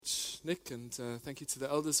Nick, and thank you to the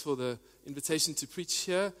elders for the invitation to preach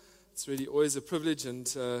here. It's really always a privilege,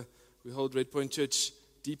 and we hold Red Point Church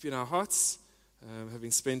deep in our hearts, having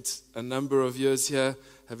spent a number of years here,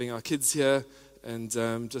 having our kids here, and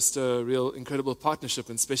just a real incredible partnership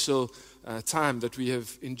and special time that we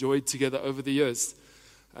have enjoyed together over the years.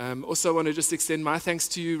 Also, I want to just extend my thanks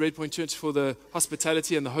to you, Red Point Church, for the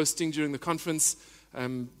hospitality and the hosting during the conference.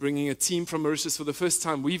 Bringing a team from Mauritius for the first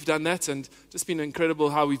time. We've done that, and just been incredible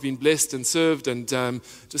how we've been blessed and served and hosted.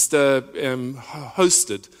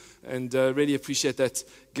 And really appreciate that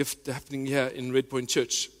gift happening here in Red Point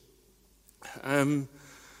Church.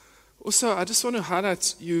 Also, I just want to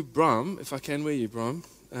highlight you, Bram, if I can, where you, Bram.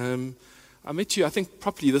 I met you, I think,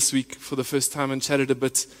 properly this week for the first time and chatted a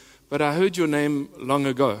bit, but I heard your name long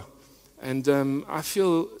ago. And I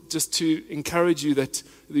feel just to encourage you that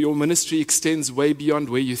your ministry extends way beyond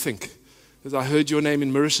where you think. As I heard your name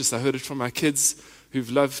in Mauritius, I heard it from my kids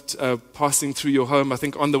who've loved passing through your home, I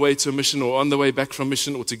think on the way to a mission or on the way back from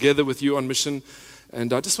mission or together with you on mission.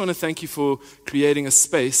 And I just want to thank you for creating a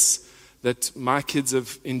space that my kids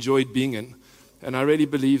have enjoyed being in. And I really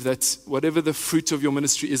believe that whatever the fruit of your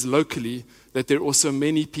ministry is locally, that there are also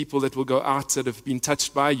many people that will go out that have been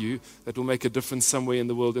touched by you that will make a difference somewhere in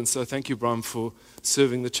the world. And so thank you, Bram, for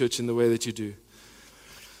serving the church in the way that you do.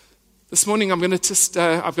 This morning I'm going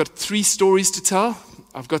to I've got 3 stories to tell.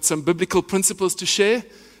 I've got some biblical principles to share.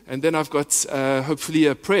 And then I've got hopefully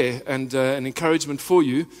a prayer and an encouragement for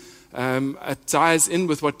you. It ties in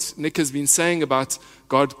with what Nick has been saying about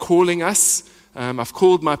God calling us. I've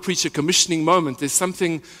called my preacher commissioning moment. There's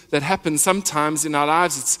something that happens sometimes in our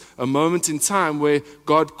lives. It's a moment in time where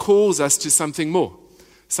God calls us to something more.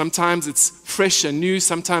 Sometimes it's fresh and new.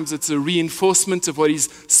 Sometimes it's a reinforcement of what He's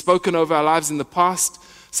spoken over our lives in the past.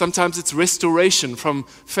 Sometimes it's restoration from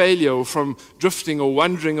failure or from drifting or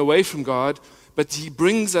wandering away from God. But He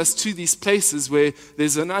brings us to these places where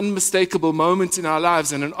there's an unmistakable moment in our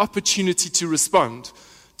lives and an opportunity to respond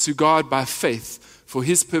to God by faith, for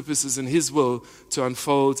His purposes and His will to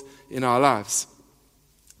unfold in our lives.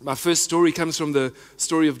 My first story comes from the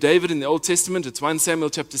story of David in the Old Testament. It's 1 Samuel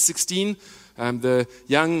chapter 16, the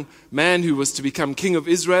young man who was to become king of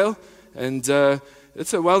Israel. And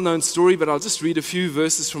it's a well-known story, but I'll just read a few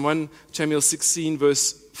verses from 1 Samuel 16,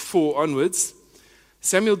 verse 4 onwards.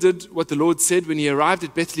 Samuel did what the Lord said when he arrived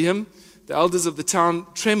at Bethlehem. The elders of the town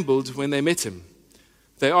trembled when they met him.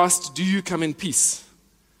 They asked, "Do you come in peace?"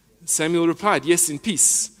 Samuel replied, "Yes, in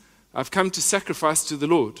peace. I've come to sacrifice to the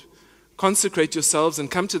Lord. Consecrate yourselves and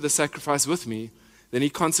come to the sacrifice with me." Then he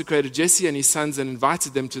consecrated Jesse and his sons and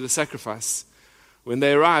invited them to the sacrifice. When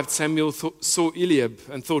they arrived, Samuel saw Eliab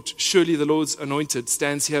and thought, "Surely the Lord's anointed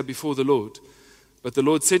stands here before the Lord." But the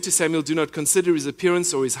Lord said to Samuel, "Do not consider his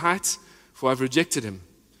appearance or his height, for I've rejected him.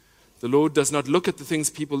 The Lord does not look at the things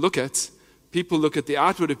people look at. People look at the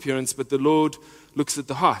outward appearance, but the Lord looks at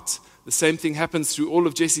the heart." The same thing happens through all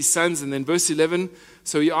of Jesse's sons. And then verse 11,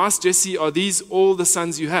 so he asked Jesse, "Are these all the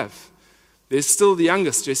sons you have?" "There's still the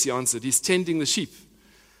youngest," Jesse answered. "He's tending the sheep."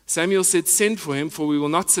 Samuel said, "Send for him, for we will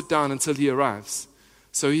not sit down until he arrives."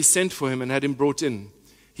 So he sent for him and had him brought in.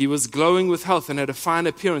 He was glowing with health and had a fine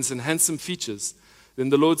appearance and handsome features. Then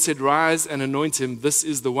the Lord said, "Rise and anoint him. This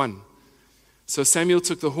is the one." So Samuel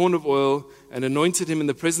took the horn of oil and anointed him in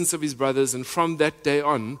the presence of his brothers. And from that day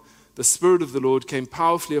on, the Spirit of the Lord came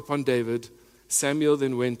powerfully upon David. Samuel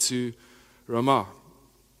then went to Ramah.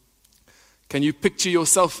 Can you picture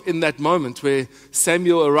yourself in that moment where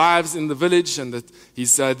Samuel arrives in the village and that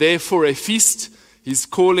he's there for a feast? He's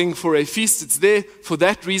calling for a feast. It's there for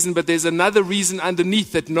that reason, but there's another reason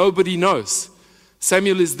underneath that nobody knows.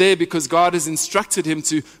 Samuel is there because God has instructed him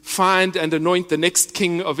to find and anoint the next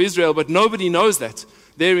king of Israel, but nobody knows that.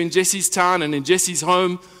 There in Jesse's town and in Jesse's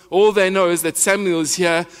home, all they know is that Samuel is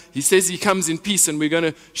here. He says he comes in peace and we're going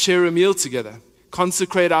to share a meal together,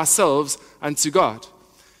 consecrate ourselves unto God.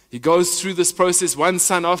 He goes through this process, one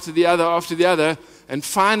son after the other, and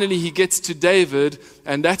finally he gets to David,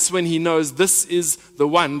 and that's when he knows this is the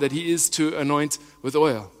one that he is to anoint with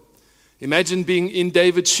oil. Imagine being in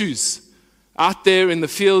David's shoes, out there in the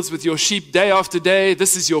fields with your sheep day after day.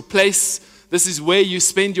 This is your place. This is where you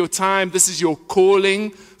spend your time. This is your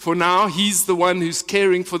calling. For now, he's the one who's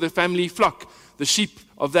caring for the family flock, the sheep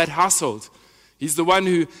of that household. He's the one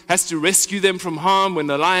who has to rescue them from harm when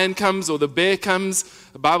the lion comes or the bear comes.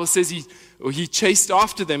 The Bible says he chased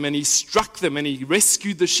after them and he struck them and he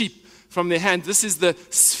rescued the sheep from their hand. This is the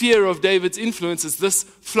sphere of David's influence. It's this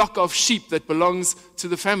flock of sheep that belongs to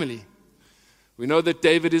the family. We know that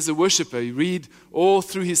David is a worshiper. You read all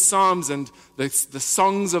through his Psalms and the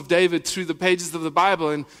songs of David through the pages of the Bible,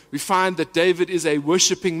 and we find that David is a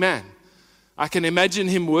worshiping man. I can imagine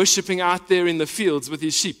him worshiping out there in the fields with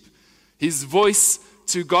his sheep. His voice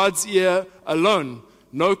to God's ear alone.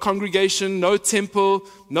 No congregation, no temple,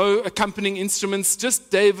 no accompanying instruments,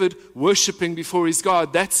 just David worshiping before his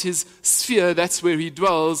God. That's his sphere, that's where he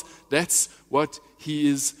dwells, that's what he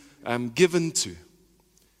is given to.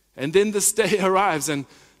 And then this day arrives and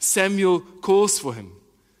Samuel calls for him.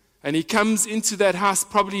 And he comes into that house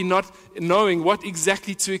probably not knowing what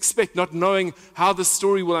exactly to expect, not knowing how the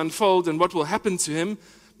story will unfold and what will happen to him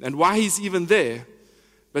and why he's even there.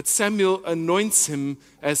 But Samuel anoints him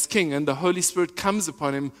as king, and the Holy Spirit comes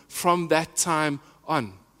upon him from that time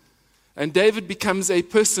on. And David becomes a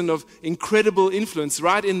person of incredible influence.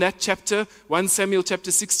 Right in that chapter, 1 Samuel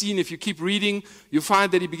chapter 16, if you keep reading, you'll find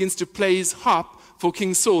that he begins to play his harp for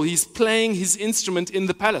King Saul. He's playing his instrument in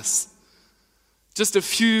the palace. Just a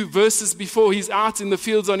few verses before, he's out in the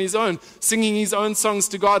fields on his own, singing his own songs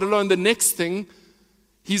to God alone. The next thing,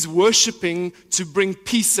 he's worshiping to bring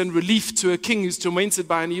peace and relief to a king who's tormented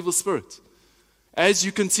by an evil spirit. As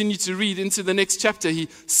you continue to read into the next chapter, he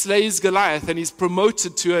slays Goliath and he's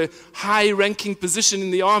promoted to a high-ranking position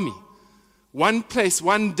in the army. One place,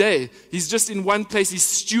 one day, he's just in one place. He's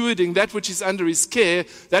stewarding that which is under his care,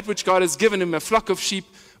 that which God has given him, a flock of sheep.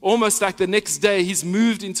 Almost like the next day, he's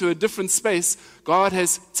moved into a different space. God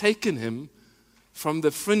has taken him from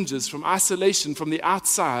the fringes, from isolation, from the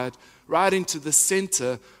outside, right into the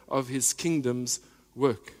center of his kingdom's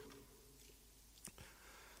work.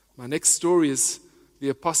 My next story is the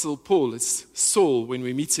Apostle Paul. It's Saul when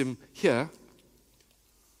we meet him here.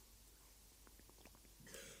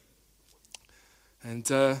 And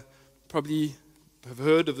probably have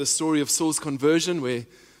heard of the story of Saul's conversion, where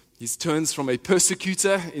he turns from a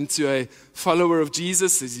persecutor into a follower of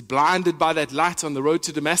Jesus. He's blinded by that light on the road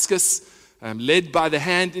to Damascus, led by the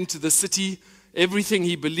hand into the city. Everything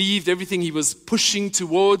he believed, everything he was pushing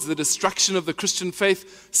towards, the destruction of the Christian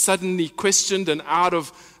faith, suddenly questioned and out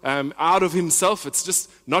of himself. It's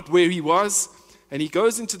just not where he was. And he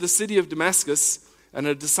goes into the city of Damascus, and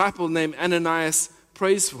a disciple named Ananias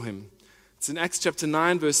prays for him. It's in Acts chapter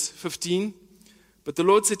 9, verse 15. But the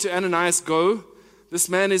Lord said to Ananias, "Go, this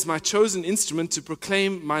man is my chosen instrument to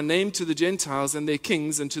proclaim my name to the Gentiles and their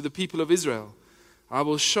kings and to the people of Israel. I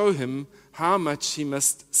will show him how much he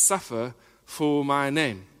must suffer for my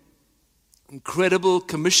name." Incredible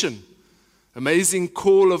commission. Amazing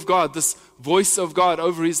call of God, this voice of God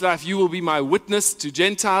over his life. You will be my witness to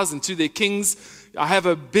Gentiles and to their kings. I have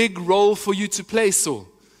a big role for you to play, Saul.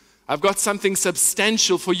 I've got something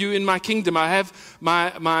substantial for you in my kingdom. I have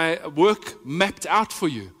my work mapped out for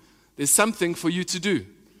you. There's something for you to do.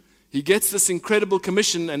 He gets this incredible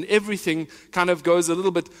commission, and everything kind of goes a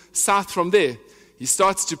little bit south from there. He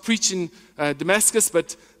starts to preach in Damascus,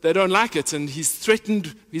 but they don't like it, and he's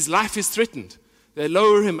threatened. His life is threatened. They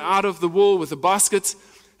lower him out of the wall with a basket,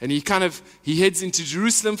 and he heads into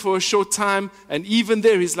Jerusalem for a short time, and even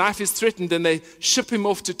there his life is threatened, and they ship him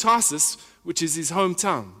off to Tarsus, which is his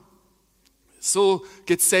hometown. Saul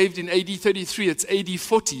gets saved in AD 33. It's AD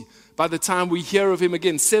 40 by the time we hear of him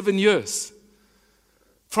again. 7 years.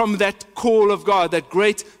 From that call of God, that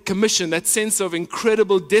great commission, that sense of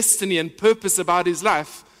incredible destiny and purpose about his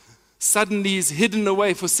life, suddenly he's hidden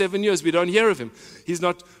away for 7 years. We don't hear of him. He's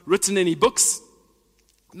not written any books,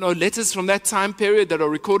 no letters from that time period that are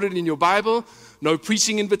recorded in your Bible, no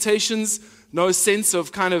preaching invitations, no sense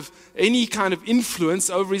of any kind of influence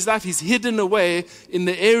over his life. He's hidden away in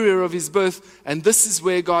the area of his birth, and this is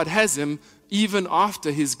where God has him, even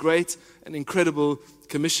after his great and incredible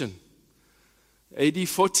commission. AD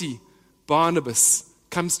 40, Barnabas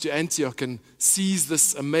comes to Antioch and sees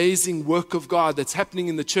this amazing work of God that's happening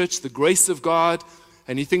in the church, the grace of God,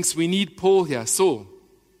 and he thinks, we need Paul here, Saul.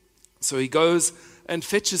 So he goes and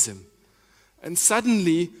fetches him. And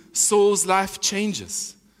suddenly, Saul's life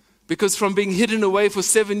changes. Because from being hidden away for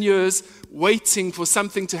 7 years, waiting for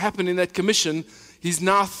something to happen in that commission, he's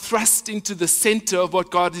now thrust into the center of what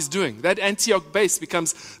God is doing. That Antioch base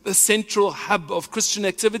becomes the central hub of Christian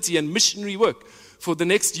activity and missionary work for the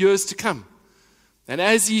next years to come. And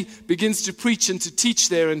as he begins to preach and to teach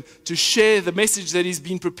there and to share the message that he's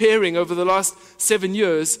been preparing over the last 7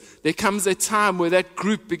 years, there comes a time where that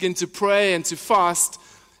group begin to pray and to fast,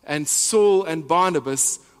 and Saul and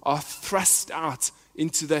Barnabas are thrust out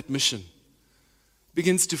into that mission.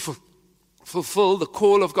 Begins to fulfill the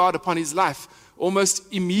call of God upon his life almost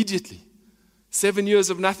immediately. 7 years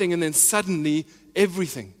of nothing, and then suddenly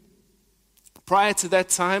everything. Prior to that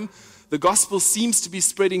time, the gospel seems to be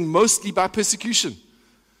spreading mostly by persecution.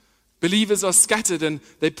 Believers are scattered and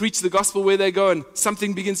they preach the gospel where they go, and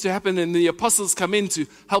something begins to happen, and the apostles come in to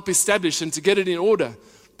help establish and to get it in order.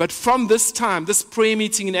 But from this time, this prayer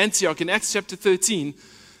meeting in Antioch, in Acts chapter 13,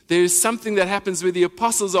 there is something that happens where the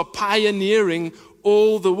apostles are pioneering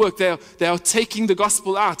all the work. They are taking the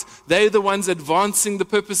gospel out. They're the ones advancing the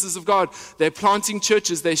purposes of God. They're planting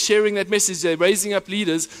churches. They're sharing that message. They're raising up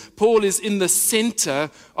leaders. Paul is in the center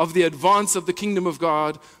of the advance of the kingdom of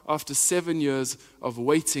God after 7 years of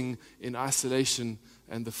waiting in isolation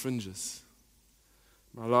and the fringes.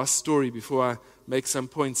 My last story before I make some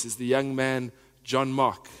points is the young man John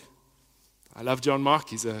Mark. I love John Mark.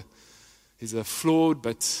 He's a flawed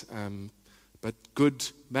but good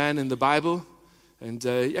man in the Bible. And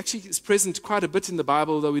he actually is present quite a bit in the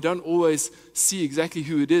Bible, though we don't always see exactly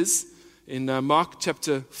who it is. In Mark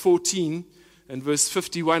chapter 14 and verse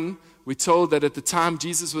 51, we're told that at the time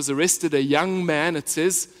Jesus was arrested, a young man, it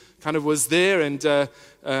says, kind of was there, and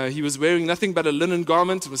he was wearing nothing but a linen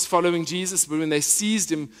garment, was following Jesus. But when they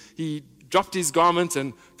seized him, he dropped his garment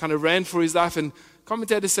and kind of ran for his life. And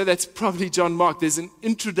commentators say that's probably John Mark. There's an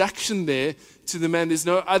introduction there to the man. There's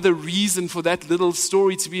no other reason for that little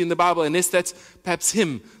story to be in the Bible, unless that's perhaps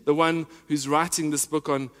him, the one who's writing this book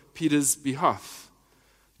on Peter's behalf.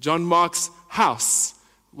 John Mark's house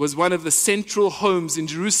was one of the central homes in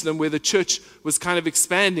Jerusalem where the church was kind of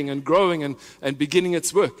expanding and growing and beginning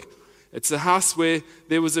its work. It's a house where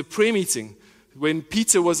there was a prayer meeting when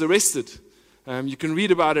Peter was arrested. You can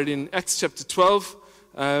read about it in Acts chapter 12.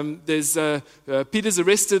 Peter's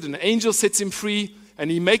arrested, an angel sets him free, and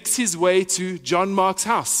he makes his way to John Mark's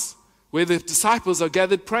house, where the disciples are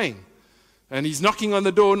gathered praying. And he's knocking on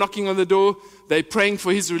the door. They're praying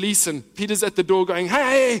for his release, and Peter's at the door going,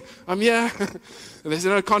 "Hey, I'm here." And they say,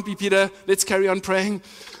 "No, it can't be Peter. Let's carry on praying."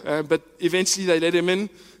 But eventually they let him in,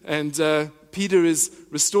 and Peter is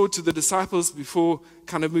restored to the disciples before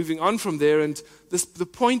kind of moving on from there. And the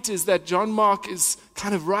point is that John Mark is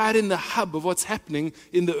kind of right in the hub of what's happening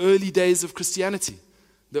in the early days of Christianity,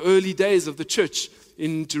 the early days of the church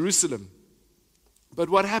in Jerusalem. But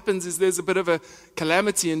what happens is there's a bit of a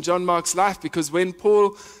calamity in John Mark's life, because when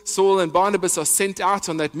Paul, Saul, and Barnabas are sent out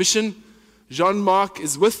on that mission, John Mark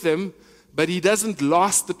is with them, but he doesn't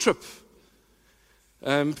last the trip.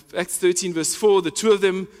 Acts 13 verse 4, the two of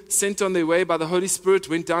them, sent on their way by the Holy Spirit,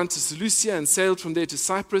 went down to Seleucia and sailed from there to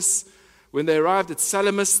Cyprus. When they arrived at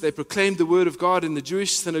Salamis, they proclaimed the word of God in the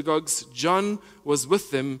Jewish synagogues. John was with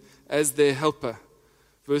them as their helper.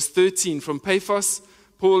 Verse 13, from Paphos,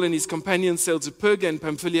 Paul and his companions sailed to Perga and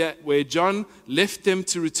Pamphylia, where John left them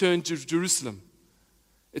to return to Jerusalem.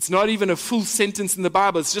 It's not even a full sentence in the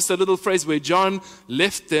Bible. It's just a little phrase where John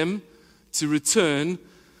left them to return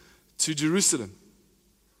to Jerusalem.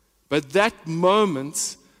 But that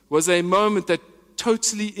moment was a moment that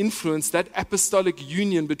totally influenced that apostolic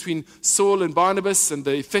union between Saul and Barnabas and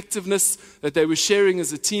the effectiveness that they were sharing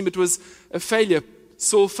as a team. It was a failure.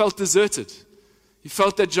 Saul felt deserted. He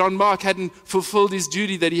felt that John Mark hadn't fulfilled his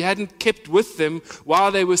duty, that he hadn't kept with them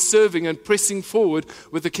while they were serving and pressing forward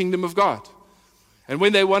with the kingdom of God. And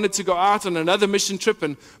when they wanted to go out on another mission trip,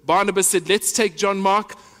 and Barnabas said, "Let's take John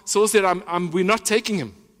Mark," Saul said, "We're not taking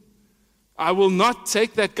him. I will not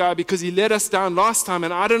take that guy because he let us down last time,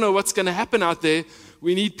 and I don't know what's going to happen out there.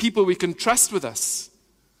 We need people we can trust with us."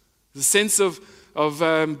 The sense of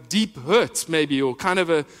deep hurt, maybe, or kind of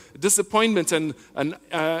a disappointment and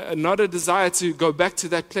not a desire to go back to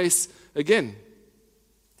that place again.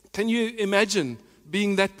 Can you imagine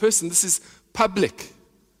being that person? This is public.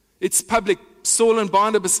 It's public. Saul and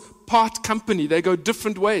Barnabas part company. They go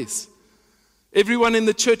different ways. Everyone in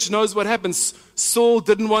the church knows what happens. Saul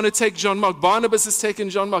didn't want to take John Mark. Barnabas has taken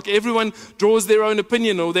John Mark. Everyone draws their own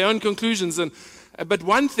opinion or their own conclusions. But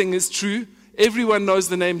one thing is true. Everyone knows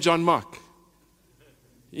the name John Mark.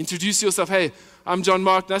 Introduce yourself. "Hey, I'm John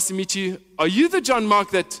Mark. Nice to meet you. Are you the John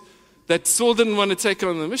Mark that Saul didn't want to take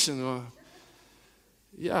on the mission?" Well,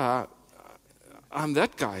 yeah, I'm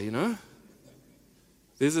that guy, you know.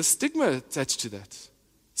 There's a stigma attached to that.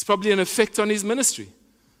 It's probably an effect on his ministry.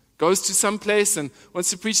 Goes to some place and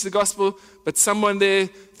wants to preach the gospel, but someone there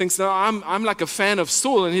thinks, "No, I'm like a fan of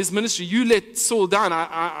Saul and his ministry. You let Saul down.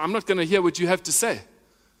 I'm not going to hear what you have to say."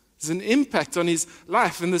 There's an impact on his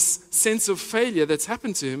life and this sense of failure that's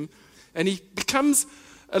happened to him. And he becomes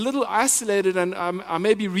a little isolated, and I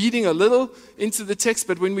may be reading a little into the text,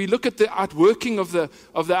 but when we look at the outworking of the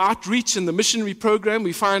outreach and the missionary program,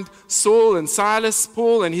 we find Saul and Silas,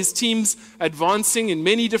 Paul and his teams advancing in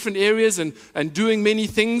many different areas and doing many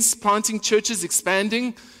things, planting churches,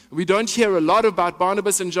 expanding. We don't hear a lot about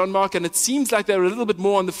Barnabas and John Mark, and it seems like they're a little bit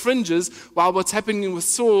more on the fringes, while what's happening with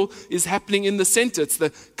Saul is happening in the center. It's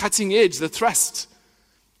the cutting edge, the thrust.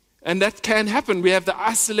 And that can happen. We have the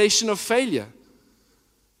isolation of failure.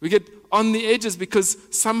 We get on the edges because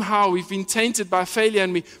somehow we've been tainted by failure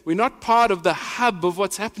and we're not part of the hub of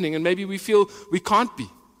what's happening, and maybe we feel we can't be.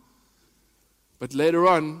 But later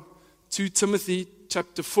on, 2 Timothy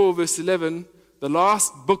chapter 4, verse 11, the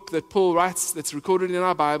last book that Paul writes that's recorded in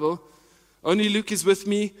our Bible, only Luke is with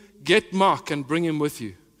me, get Mark and bring him with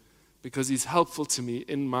you, because he's helpful to me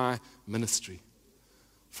in my ministry.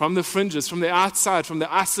 From the fringes, from the outside, from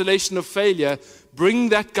the isolation of failure, bring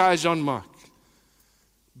that guy Jean-Marc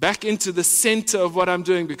back into the center of what I'm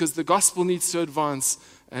doing, because the gospel needs to advance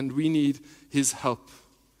and we need his help.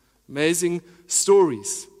 Amazing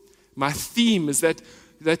stories. My theme is that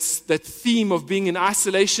theme of being in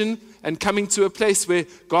isolation and coming to a place where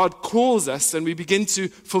God calls us and we begin to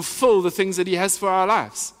fulfill the things that he has for our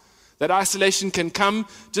lives. That isolation can come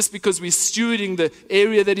just because we're stewarding the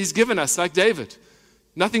area that he's given us, like David.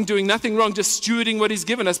 Doing nothing wrong, just stewarding what he's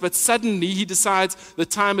given us. But suddenly he decides the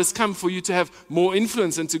time has come for you to have more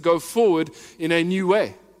influence and to go forward in a new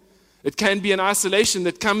way. It can be an isolation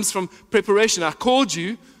that comes from preparation. I called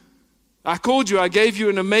you, I gave you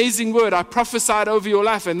an amazing word, I prophesied over your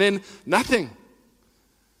life, and then nothing.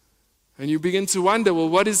 And you begin to wonder, well,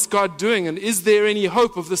 what is God doing? And is there any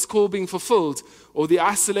hope of this call being fulfilled? Or the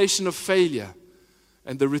isolation of failure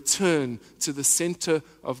and the return to the center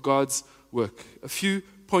of God's work? A few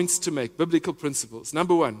points to make, biblical principles.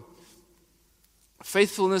 Number 1,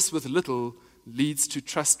 faithfulness with little leads to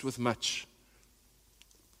trust with much.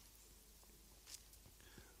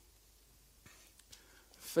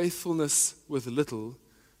 Faithfulness with little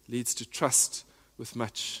leads to trust with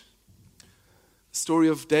much. The story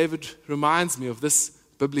of David reminds me of this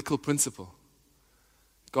biblical principle.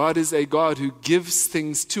 God is a God who gives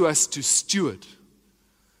things to us to steward.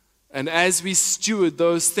 And as we steward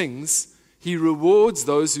those things, he rewards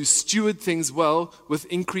those who steward things well with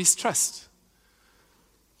increased trust.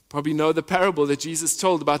 Probably know the parable that Jesus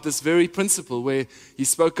told about this very principle, where he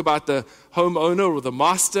spoke about the homeowner or the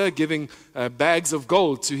master giving bags of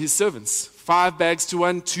gold to his servants. 5 bags to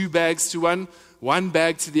one, 2 bags to one, 1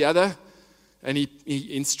 bag to the other. And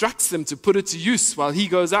he instructs them to put it to use while he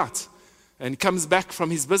goes out and comes back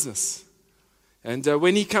from his business. And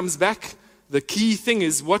when he comes back, the key thing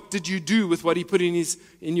is, what did you do with what he put in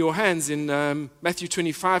your hands? In Matthew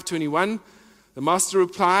 25:21, the master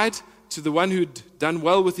replied to the one who'd done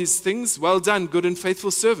well with his things, "Well done, good and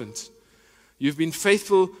faithful servant. You've been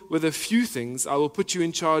faithful with a few things. I will put you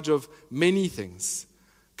in charge of many things.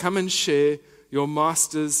 Come and share your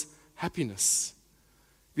master's happiness."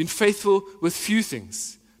 Been faithful with few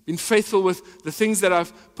things. Been faithful with the things that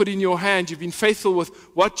I've put in your hand. You've been faithful with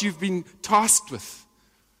what you've been tasked with.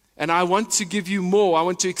 And I want to give you more. I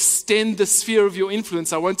want to extend the sphere of your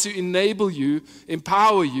influence. I want to enable you,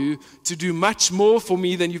 empower you to do much more for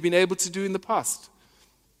me than you've been able to do in the past.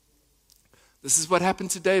 This is what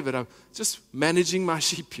happened to David. I'm just managing my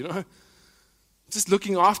sheep, Just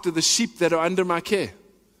looking after the sheep that are under my care.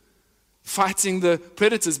 Fighting the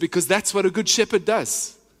predators, because that's what a good shepherd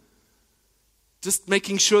does. Just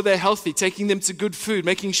making sure they're healthy, taking them to good food,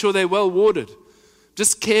 making sure they're well watered.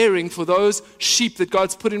 Just caring for those sheep that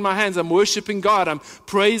God's put in my hands. I'm worshiping God. I'm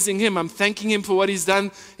praising him. I'm thanking him for what he's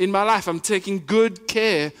done in my life. I'm taking good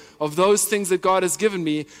care of those things that God has given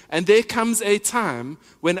me. And there comes a time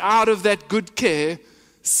when out of that good care,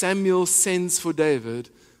 Samuel sends for David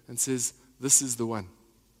and says, "This is the one."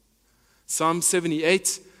 Psalm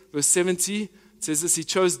 78, verse 70 says this: "He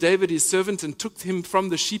chose David his servant and took him from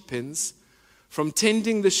the sheep pens. From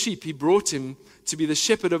tending the sheep, he brought him to be the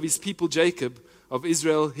shepherd of his people Jacob, of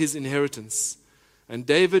Israel his inheritance. And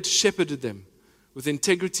David shepherded them with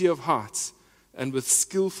integrity of heart, and with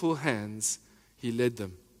skillful hands he led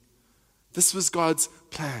them." This was God's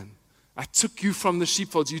plan. I took you from the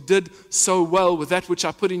sheepfolds. You did so well with that which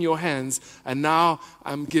I put in your hands, and now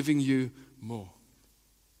I'm giving you more.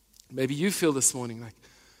 Maybe you feel this morning like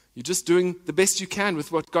you're just doing the best you can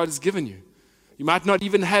with what God has given you. You might not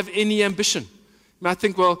even have any ambition. You might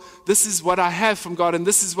think, well, this is what I have from God and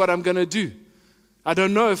this is what I'm going to do. I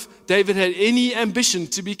don't know if David had any ambition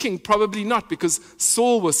to be king. Probably not, because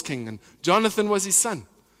Saul was king and Jonathan was his son.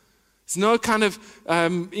 There's no kind of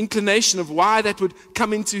inclination of why that would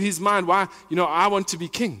come into his mind. Why, I want to be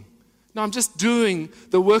king. No, I'm just doing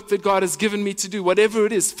the work that God has given me to do, whatever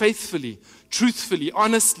it is, faithfully, truthfully,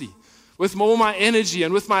 honestly, with all my energy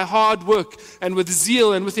and with my hard work and with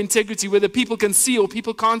zeal and with integrity, whether people can see or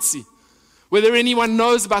people can't see. Whether anyone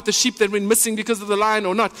knows about the sheep that went missing because of the lion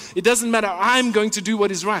or not, it doesn't matter. I'm going to do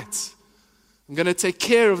what is right. I'm going to take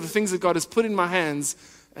care of the things that God has put in my hands,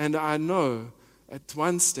 and I know at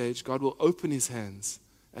one stage God will open his hands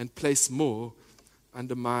and place more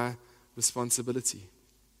under my responsibility.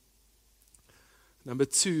 Number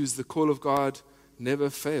 2 is the call of God never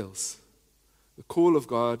fails. The call of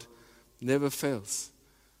God never fails.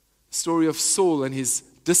 The story of Saul and his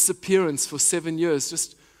disappearance for 7 years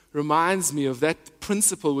just reminds me of that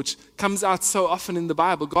principle which comes out so often in the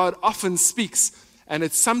Bible. God often speaks, and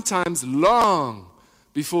it's sometimes long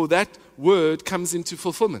before that word comes into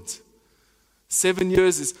fulfillment. 7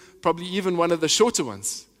 years is probably even one of the shorter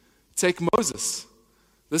ones. Take Moses,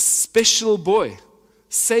 this special boy,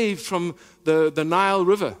 saved from the Nile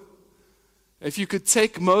River. If you could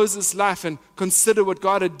take Moses' life and consider what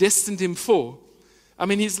God had destined him for, I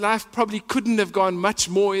mean, his life probably couldn't have gone much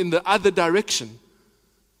more in the other direction,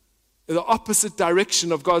 the opposite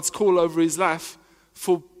direction of God's call over his life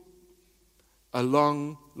for a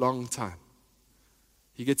long, long time.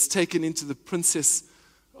 He gets taken into the princess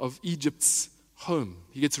of Egypt's home.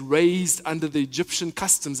 He gets raised under the Egyptian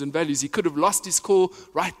customs and values. He could have lost his call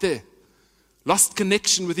right there. Lost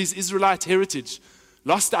connection with his Israelite heritage.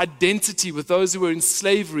 Lost identity with those who were in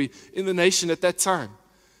slavery in the nation at that time.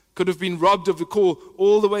 Could have been robbed of the call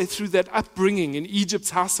all the way through that upbringing in Egypt's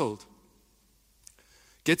household.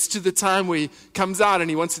 Gets to the time where he comes out and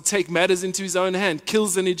he wants to take matters into his own hand.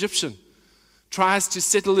 Kills an Egyptian. Tries to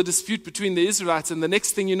settle the dispute between the Israelites, and the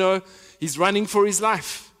next thing you know, he's running for his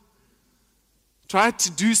life. Tried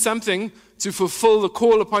to do something to fulfill the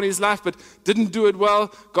call upon his life, but didn't do it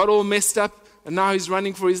well, got all messed up, and now he's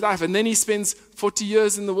running for his life. And then he spends 40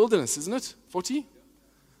 years in the wilderness, isn't it? 40?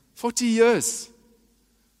 40 years.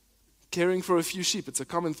 Caring for a few sheep. It's a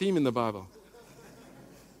common theme in the Bible.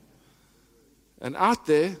 And out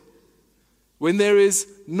there, when there is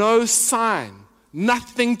no sign,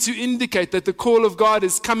 nothing to indicate that the call of God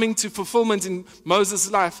is coming to fulfillment in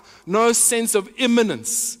Moses' life, no sense of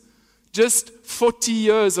imminence, just 40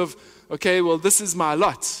 years of, okay, well, this is my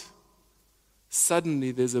lot.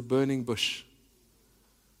 Suddenly there's a burning bush.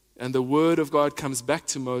 And the word of God comes back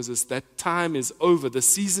to Moses. That time is over. The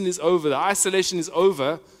season is over. The isolation is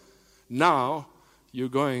over. Now you're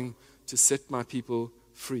going to set my people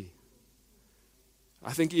free.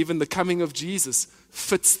 I think even the coming of Jesus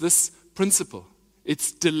fits this principle.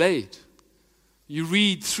 It's delayed. You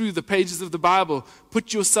read through the pages of the Bible,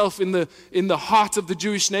 put yourself in the heart of the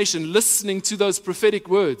Jewish nation, listening to those prophetic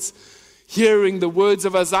words, hearing the words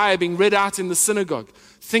of Isaiah being read out in the synagogue,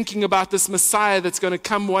 thinking about this Messiah that's going to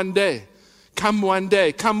come one day, come one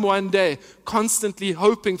day, come one day, constantly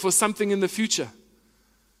hoping for something in the future.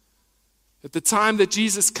 At the time that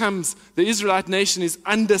Jesus comes, the Israelite nation is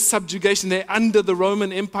under subjugation. They're under the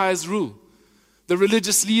Roman Empire's rule. The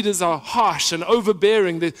religious leaders are harsh and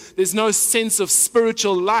overbearing. There's no sense of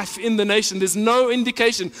spiritual life in the nation. There's no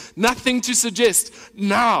indication, nothing to suggest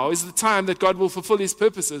now is the time that God will fulfill his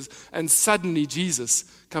purposes. And suddenly Jesus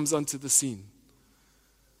comes onto the scene.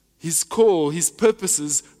 His call, his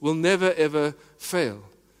purposes will never ever fail.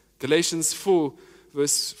 Galatians 4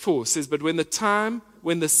 verse 4 says, but when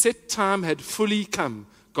the set time had fully come,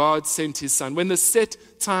 God sent his son. When the set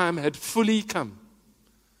time had fully come,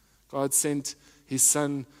 God sent his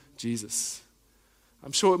son, Jesus.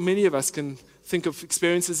 I'm sure many of us can think of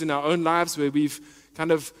experiences in our own lives where we've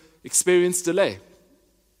kind of experienced delay.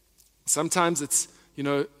 Sometimes it's,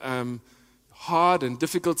 hard and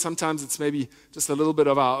difficult. Sometimes it's maybe just a little bit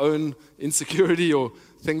of our own insecurity or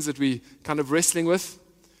things that we kind of wrestling with.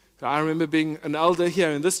 I remember being an elder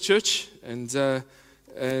here in this church and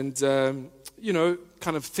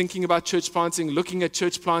kind of thinking about church planting, looking at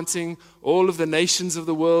church planting, all of the nations of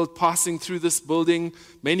the world passing through this building,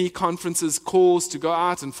 many conferences, calls to go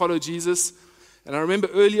out and follow Jesus. And I remember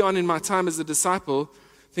early on in my time as a disciple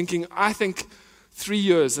thinking, I think 3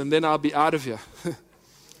 years and then I'll be out of here.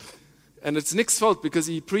 And it's Nick's fault because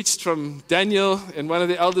he preached from Daniel in one of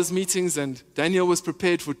the elders' meetings, and Daniel was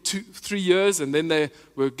prepared for 3 years, and then they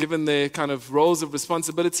were given their kind of roles of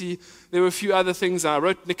responsibility. There were a few other things. I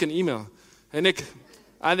wrote Nick an email. Hey, Nick,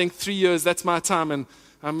 I think 3 years, that's my time, and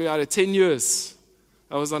I'm out of 10 years.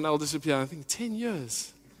 I was on eldership here. I think 10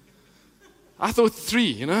 years. I thought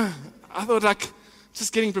 3, I thought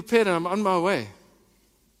just getting prepared and I'm on my way.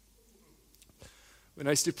 When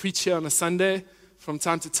I used to preach here on a Sunday, from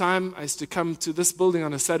time to time, I used to come to this building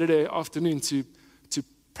on a Saturday afternoon to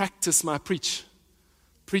practice my preach.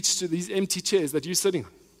 Preach to these empty chairs that you're sitting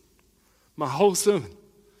on. My whole sermon.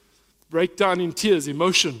 Break down in tears,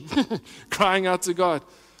 emotion, crying out to God.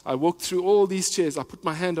 I walked through all these chairs. I put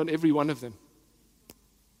my hand on every one of them.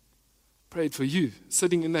 Prayed for you,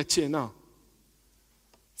 sitting in that chair now.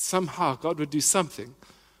 Somehow God would do something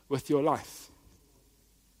with your life.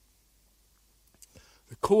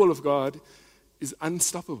 The call of God is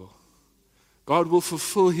unstoppable. God will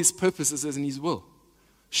fulfill his purposes as in his will.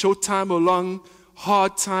 Short time or long,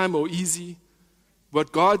 hard time or easy,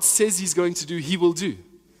 what God says He's going to do, He will do.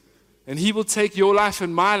 And He will take your life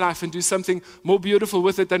and my life and do something more beautiful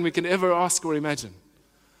with it than we can ever ask or imagine.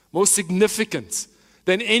 More significant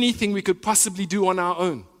than anything we could possibly do on our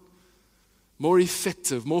own. More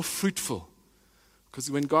effective, more fruitful. Because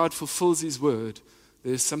when God fulfills His word,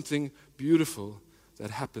 there's something beautiful that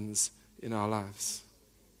happens in our lives.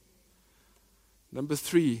 Number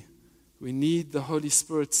 3, we need the Holy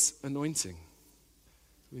Spirit's anointing.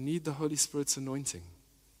 We need the Holy Spirit's anointing.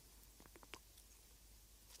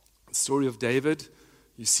 The story of David,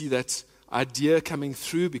 you see that idea coming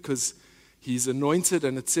through because he's anointed,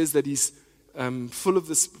 and it says that he's full of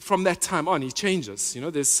this. From that time on, he changes.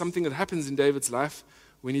 There's something that happens in David's life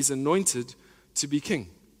when he's anointed to be king.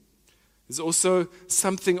 There's also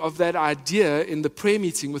something of that idea in the prayer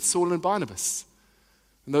meeting with Saul and Barnabas.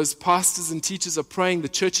 And those pastors and teachers are praying. The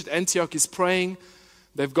church at Antioch is praying.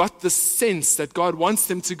 They've got this sense that God wants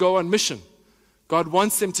them to go on mission. God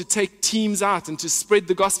wants them to take teams out and to spread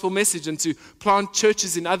the gospel message and to plant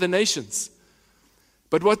churches in other nations.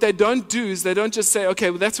 But what they don't do is they don't just say, okay,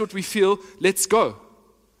 well, that's what we feel, let's go.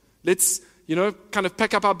 Let's, kind of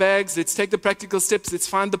pack up our bags, let's take the practical steps, let's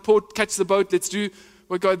find the port, catch the boat, let's do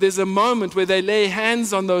what God. There's a moment where they lay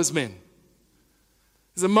hands on those men.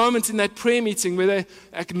 There's a moment in that prayer meeting where they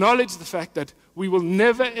acknowledge the fact that we will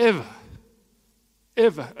never,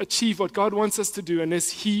 ever achieve what God wants us to do unless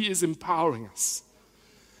He is empowering us,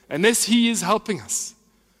 unless He is helping us.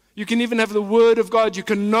 You can even have the word of God. You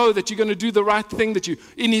can know that you're going to do the right thing, that you're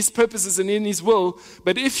in His purposes and in His will.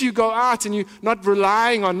 But if you go out and you're not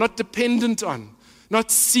relying on, not dependent on,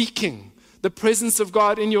 not seeking the presence of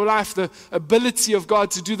God in your life, the ability of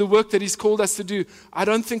God to do the work that He's called us to do, I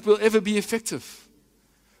don't think we'll ever be effective.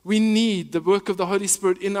 We need the work of the Holy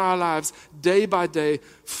Spirit in our lives day by day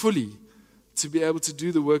fully to be able to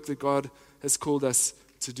do the work that God has called us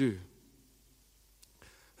to do.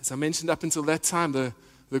 As I mentioned, up until that time, the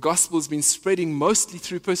gospel has been spreading mostly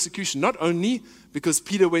through persecution, not only because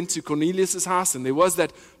Peter went to Cornelius' house and there was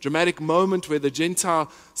that dramatic moment where the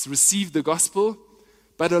Gentiles received the gospel,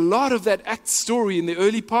 but a lot of that Acts story in the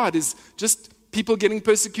early part is just people getting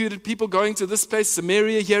persecuted, people going to this place,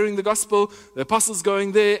 Samaria, hearing the gospel, the apostles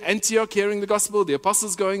going there, Antioch hearing the gospel, the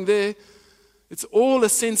apostles going there. It's all a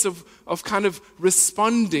sense of kind of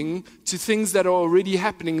responding to things that are already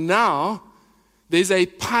happening now. There's a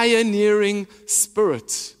pioneering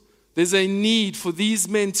spirit. There's a need for these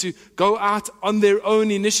men to go out on their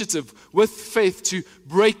own initiative with faith to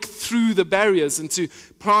break through the barriers and to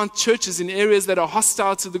plant churches in areas that are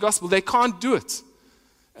hostile to the gospel. They can't do it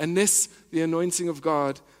unless the anointing of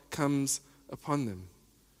God comes upon them,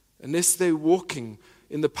 unless they're walking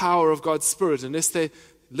in the power of God's Spirit, unless they're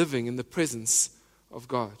living in the presence of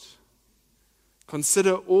God.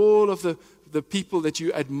 Consider all of the people that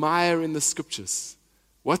you admire in the scriptures,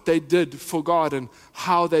 what they did for God and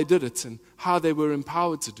how they did it and how they were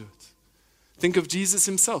empowered to do it. Think of Jesus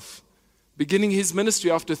Himself, beginning His ministry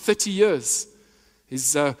after 30 years.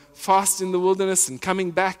 He's fast in the wilderness and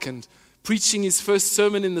coming back and preaching His first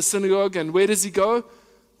sermon in the synagogue. And where does He go?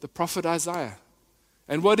 The prophet Isaiah.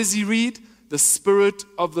 And what does he read? The Spirit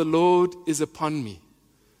of the Lord is upon me,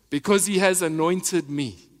 because He has anointed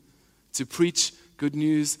me to preach good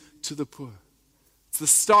news to the poor. It's the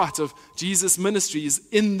start of Jesus' ministry is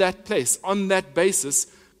in that place, on that basis,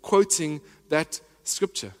 quoting that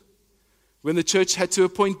scripture. When the church had to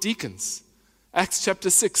appoint deacons, Acts chapter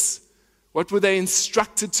 6, what were they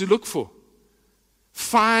instructed to look for?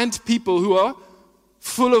 Find people who are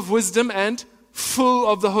full of wisdom and full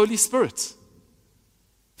of the Holy Spirit.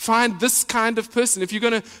 Find this kind of person. If you're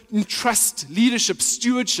going to entrust leadership,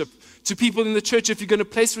 stewardship to people in the church, if you're going to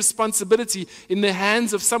place responsibility in the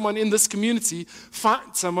hands of someone in this community,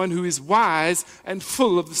 find someone who is wise and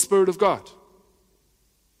full of the Spirit of God.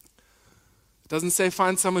 It doesn't say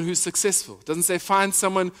find someone who's successful. It doesn't say find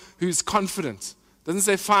someone who's confident. It doesn't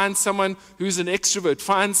say find someone who's an extrovert.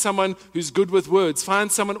 Find someone who's good with words.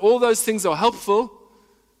 Find someone, all those things are helpful.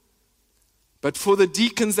 But for the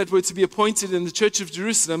deacons that were to be appointed in the church of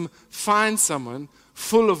Jerusalem, find someone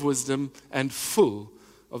full of wisdom and full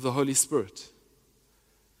of the Holy Spirit.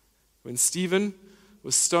 When Stephen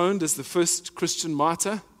was stoned as the first Christian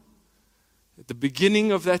martyr, at the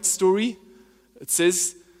beginning of that story, it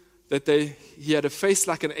says that he had a face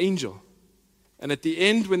like an angel. And at the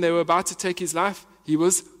end, when they were about to take his life, he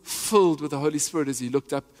was filled with the Holy Spirit as he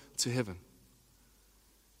looked up to heaven.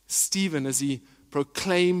 Stephen, as he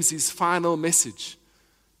proclaims his final message,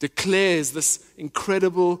 declares this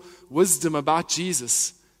incredible wisdom about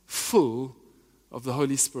Jesus, full of the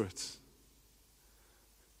Holy Spirit.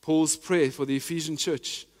 Paul's prayer for the Ephesian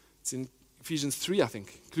church, it's in Ephesians 3, I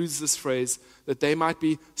think, includes this phrase, that they might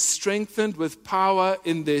be strengthened with power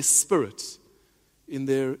in their spirit, in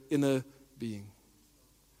their inner being.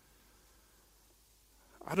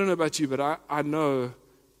 I don't know about you, but I know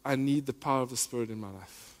I need the power of the Spirit in my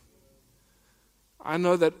life. I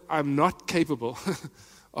know that I'm not capable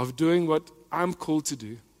of doing what I'm called to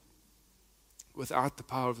do without the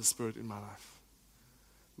power of the Spirit in my life.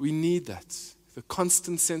 We need that. The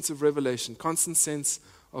constant sense of revelation, constant sense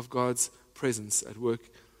of God's presence at work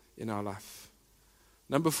in our life.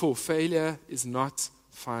 Number 4, failure is not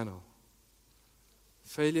final.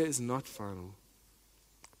 Failure is not final.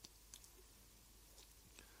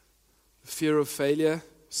 The fear of failure,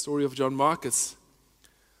 story of John Mark, it's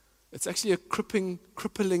actually a crippling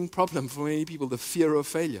problem for many people, the fear of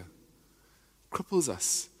failure. Cripples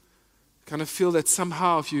us. Kind of feel that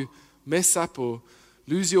somehow if you mess up or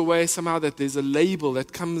lose your way, somehow that there's a label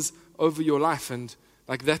that comes over your life and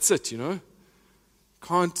like that's it,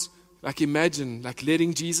 Can't imagine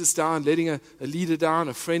letting Jesus down, letting a leader down,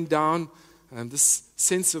 a friend down, and this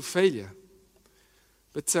sense of failure.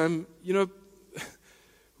 But,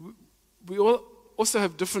 we all also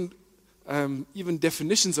have different even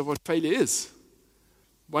definitions of what failure is.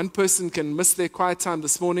 One person can miss their quiet time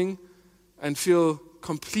this morning and feel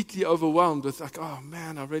completely overwhelmed with oh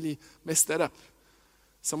man, I really messed that up.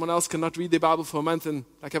 Someone else cannot read their Bible for a month and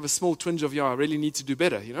have a small twinge of, I really need to do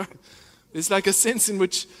better, There's a sense in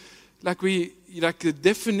which the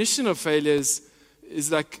definition of failure is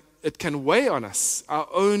it can weigh on us, our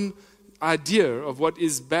own idea of what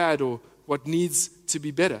is bad or what needs to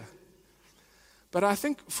be better. But I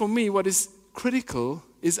think for me, what is critical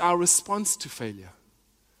is our response to failure.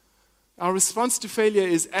 Our response to failure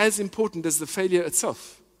is as important as the failure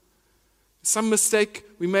itself. Some mistake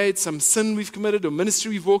we made, some sin we've committed, or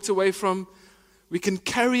ministry we've walked away from, we can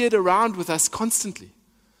carry it around with us constantly.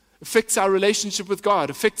 Affects our relationship with God,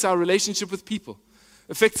 affects our relationship with people,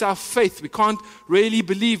 affects our faith. We can't really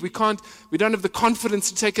believe, we don't have the confidence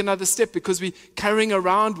to take another step because we're carrying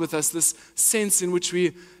around with us this sense in which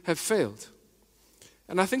we have failed.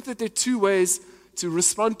 And I think that there are 2 ways to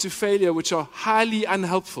respond to failure which are highly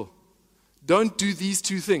unhelpful. Don't do these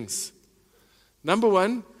 2 things. Number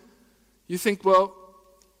 1, you think, well,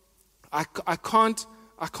 I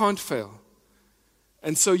can't fail.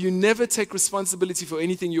 And so you never take responsibility for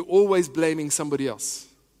anything. You're always blaming somebody else.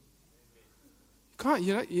 You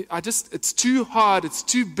can't, it's too hard. It's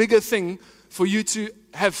too big a thing for you to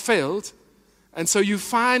have failed. And so you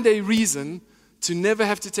find a reason to never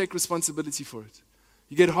have to take responsibility for it.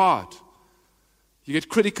 You get hard. You get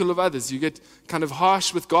critical of others. You get kind of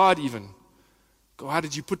harsh with God even. God, how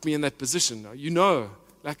did you put me in that position?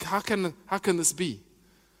 How can this be?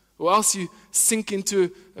 Or else you sink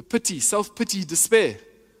into a pity, self-pity, despair.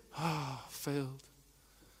 Failed.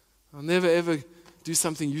 I'll never ever do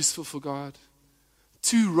something useful for God.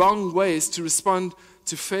 2 wrong ways to respond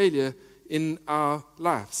to failure in our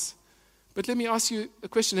lives. But let me ask you a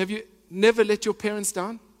question. Have you never let your parents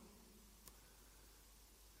down?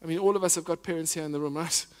 All of us have got parents here in the room,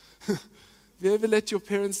 right? Have you ever let your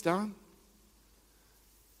parents down?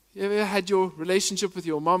 You ever had your relationship with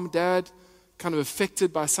your mom, dad kind of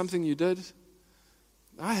affected by something you did?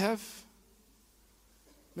 I have.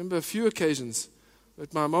 Remember a few occasions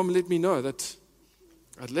that my mom let me know that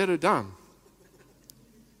I'd let her down.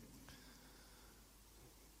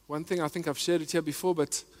 One thing, I think I've shared it here before,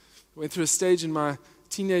 but I went through a stage in my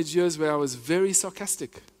teenage years where I was very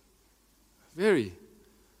sarcastic. Very.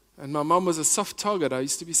 And my mom was a soft target. I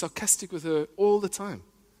used to be sarcastic with her all the time.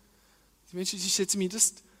 Eventually she said to me,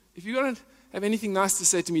 just, if you don't have anything nice to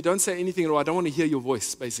say to me, don't say anything at all. I don't want to hear your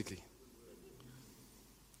voice, basically.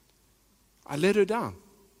 I let her down.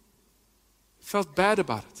 Felt bad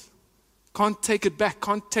about it. Can't take it back.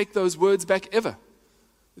 Can't take those words back ever.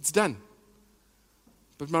 It's done.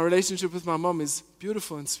 But my relationship with my mom is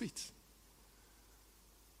beautiful and sweet.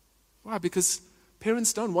 Why? Because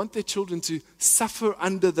parents don't want their children to suffer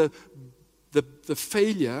under the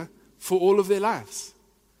failure for all of their lives.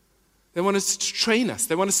 They want us to train us.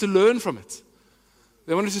 They want us to learn from it.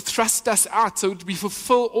 They want us to thrust us out so we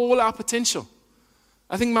fulfill all our potential.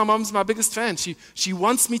 I think my mom's my biggest fan. She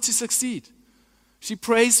wants me to succeed. She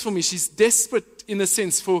prays for me. She's desperate, in a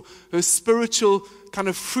sense, for her spiritual kind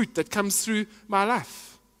of fruit that comes through my life.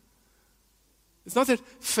 It's not that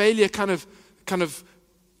failure kind of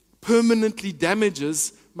permanently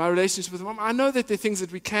damages my relationship with mom. I know that there are things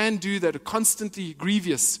that we can do that are constantly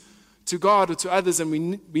grievous to God or to others, and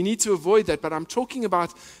we need to avoid that. But I'm talking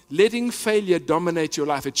about letting failure dominate your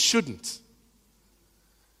life. It shouldn't.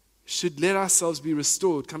 Should let ourselves be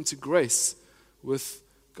restored, come to grace with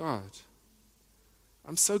God.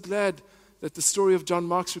 I'm so glad that the story of John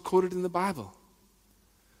Mark's recorded in the Bible.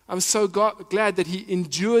 I'm so glad that he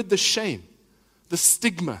endured the shame, the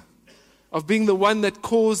stigma of being the one that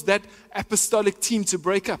caused that apostolic team to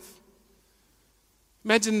break up.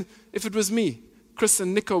 Imagine if it was me. Chris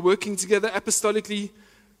and Nick are working together apostolically,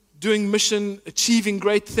 doing mission, achieving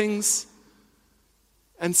great things.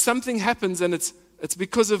 And something happens and it's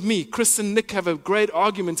because of me. Chris and Nick have a great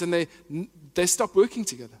argument and they stop working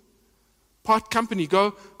together. Part company,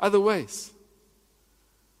 go other ways.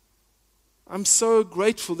 I'm so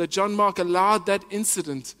grateful that John Mark allowed that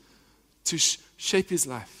incident to shape his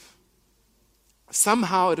life.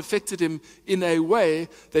 Somehow it affected him in a way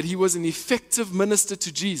that he was an effective minister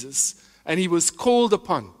to Jesus, and he was called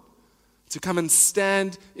upon to come and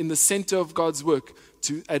stand in the center of God's work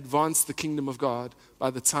to advance the kingdom of God by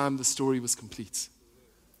the time the story was complete.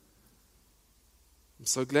 I'm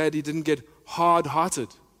so glad he didn't get hard-hearted,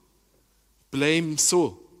 blame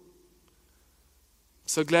Saul.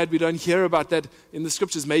 So glad we don't hear about that in the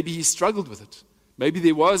scriptures. Maybe he struggled with it. Maybe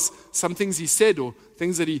there was some things he said or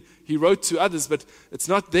things that he wrote to others, but it's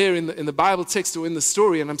not there in the Bible text or in the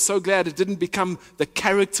story. And I'm so glad it didn't become the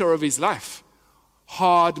character of his life.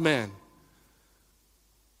 Hard man.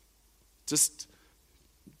 Just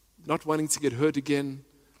not wanting to get hurt again,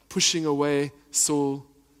 pushing away Saul,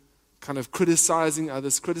 kind of criticizing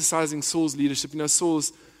others, criticizing Saul's leadership.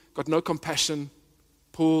 Saul's got no compassion.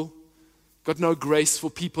 Paul got no grace for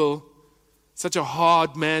people. Such a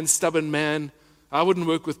hard man, stubborn man. I wouldn't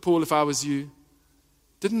work with Paul if I was you.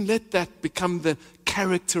 Didn't let that become the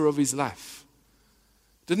character of his life.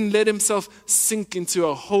 Didn't let himself sink into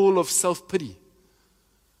a hole of self-pity.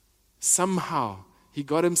 Somehow, he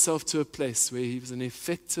got himself to a place where he was an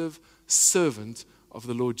effective servant of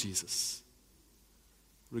the Lord Jesus,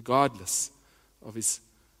 regardless of his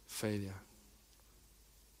failure.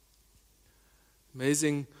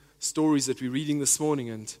 Amazing stories that we're reading this morning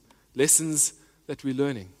and lessons that we're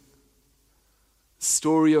learning. The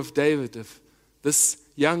story of David, of this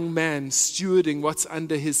young man stewarding what's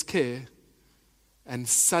under his care and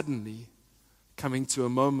suddenly coming to a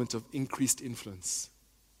moment of increased influence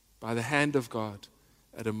by the hand of God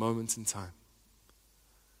at a moment in time.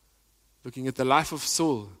 Looking at the life of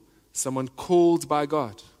Saul, someone called by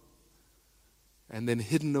God and then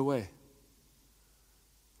hidden away,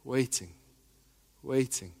 waiting.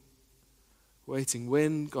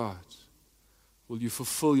 When, God, will you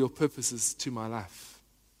fulfill your purposes to my life?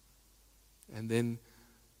 And then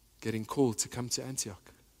getting called to come to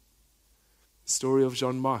Antioch. The story of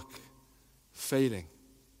John Mark failing,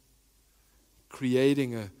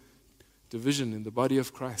 creating a division in the body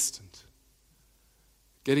of Christ and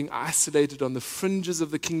getting isolated on the fringes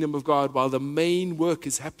of the kingdom of God while the main work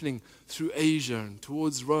is happening through Asia and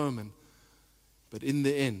towards Rome. But in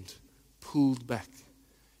the end, pulled back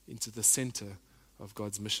into the center of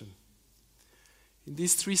God's mission. In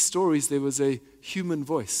these three stories, there was a human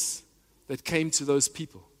voice that came to those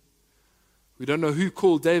people. We don't know who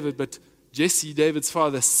called David, but Jesse, David's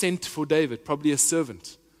father, sent for David, probably a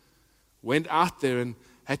servant, went out there and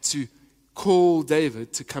had to call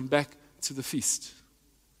David to come back to the feast.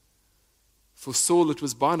 For Saul, it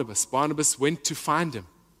was Barnabas. Barnabas went to find him.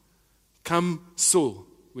 Come, Saul,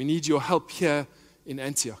 we need your help here in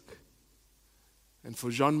Antioch. And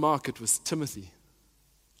for John Mark, it was Timothy.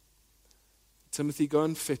 Timothy, go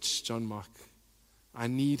and fetch John Mark. I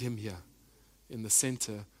need him here in the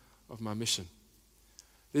center of my mission.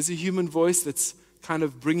 There's a human voice that's kind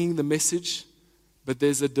of bringing the message, but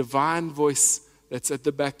there's a divine voice that's at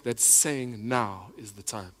the back that's saying, now is the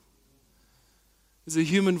time. There's a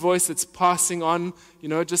human voice that's passing on,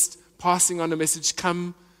 just passing on a message,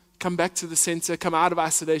 come back to the center, come out of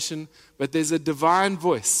isolation, but there's a divine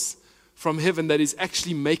voice from heaven that is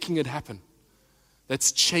actually making it happen.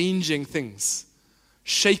 That's changing things,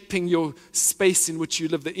 shaping your space in which you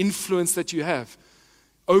live, the influence that you have,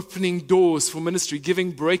 opening doors for ministry,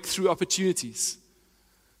 giving breakthrough opportunities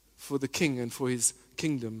for the King and for his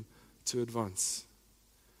kingdom to advance.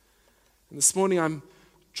 And this morning I'm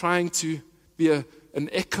trying to be an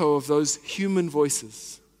echo of those human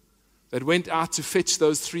voices that went out to fetch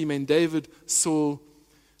those three men, David, Saul,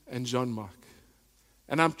 and John Mark.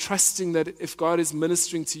 And I'm trusting that if God is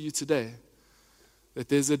ministering to you today, that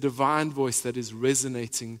there's a divine voice that is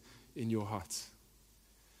resonating in your heart.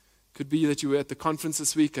 Could be that you were at the conference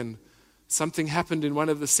this week and something happened in one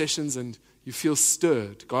of the sessions and you feel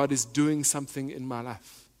stirred. God is doing something in my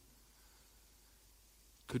life.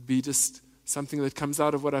 Could be just something that comes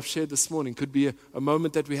out of what I've shared this morning. Could be a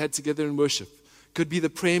moment that we had together in worship. Could be the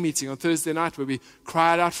prayer meeting on Thursday night where we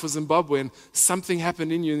cried out for Zimbabwe and something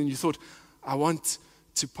happened in you and you thought, I want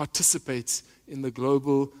to participate in the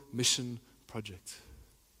global mission project.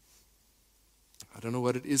 I don't know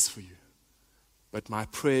what it is for you, but my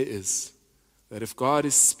prayer is that if God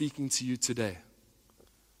is speaking to you today,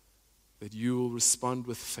 that you will respond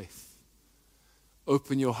with faith.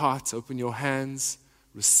 Open your heart, open your hands,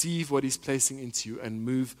 receive what He's placing into you, and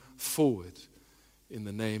move forward in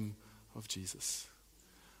the name of Jesus.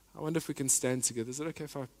 I wonder if we can stand together. Is it okay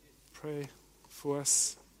if I pray for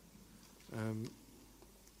us?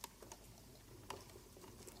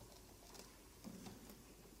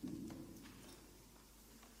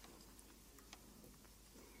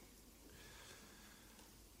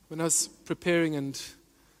 When I was preparing and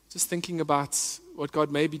just thinking about what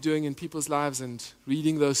God may be doing in people's lives and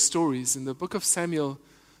reading those stories, in the book of Samuel,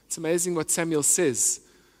 it's amazing what Samuel says.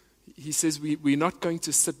 He says, we're not going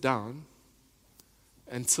to sit down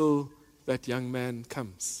until that young man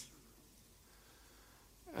comes.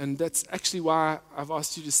 And that's actually why I've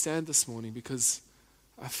asked you to stand this morning, because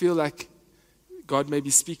I feel like God may be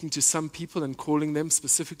speaking to some people and calling them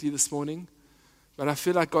specifically this morning, but I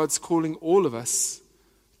feel like God's calling all of us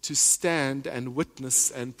to stand and witness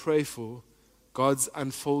and pray for God's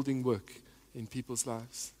unfolding work in people's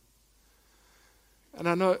lives. And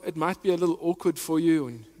I know it might be a little awkward for you,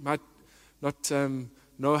 and you might not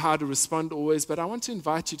know how to respond always, but I want to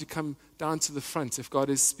invite you to come down to the front if God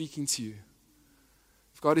is speaking to you.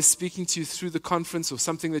 If God is speaking to you through the conference or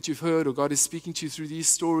something that you've heard, or God is speaking to you through these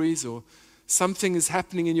stories, or something is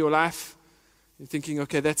happening in your life, and thinking,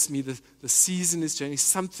 okay, that's me, the season is changing,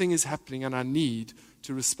 something is happening, and I need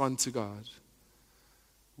to respond to God.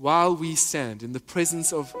 While we stand in the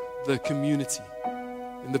presence of the community,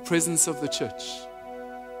 in the presence of the church,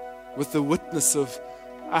 with the witness of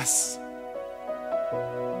us,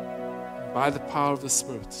 by the power of the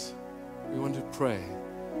Spirit, we want to pray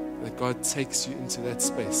that God takes you into that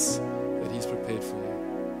space that He's prepared for you.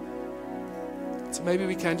 So maybe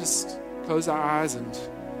we can just close our eyes and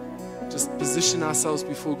just position ourselves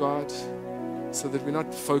before God, so that we're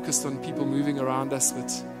not focused on people moving around us. But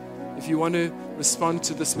if you want to respond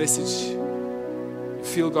to this message, you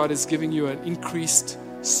feel God is giving you an increased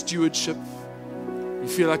stewardship, you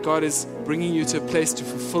feel like God is bringing you to a place to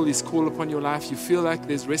fulfill His call upon your life, you feel like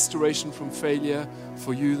there's restoration from failure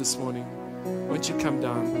for you this morning, won't you come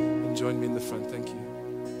down and join me in the front? Thank you.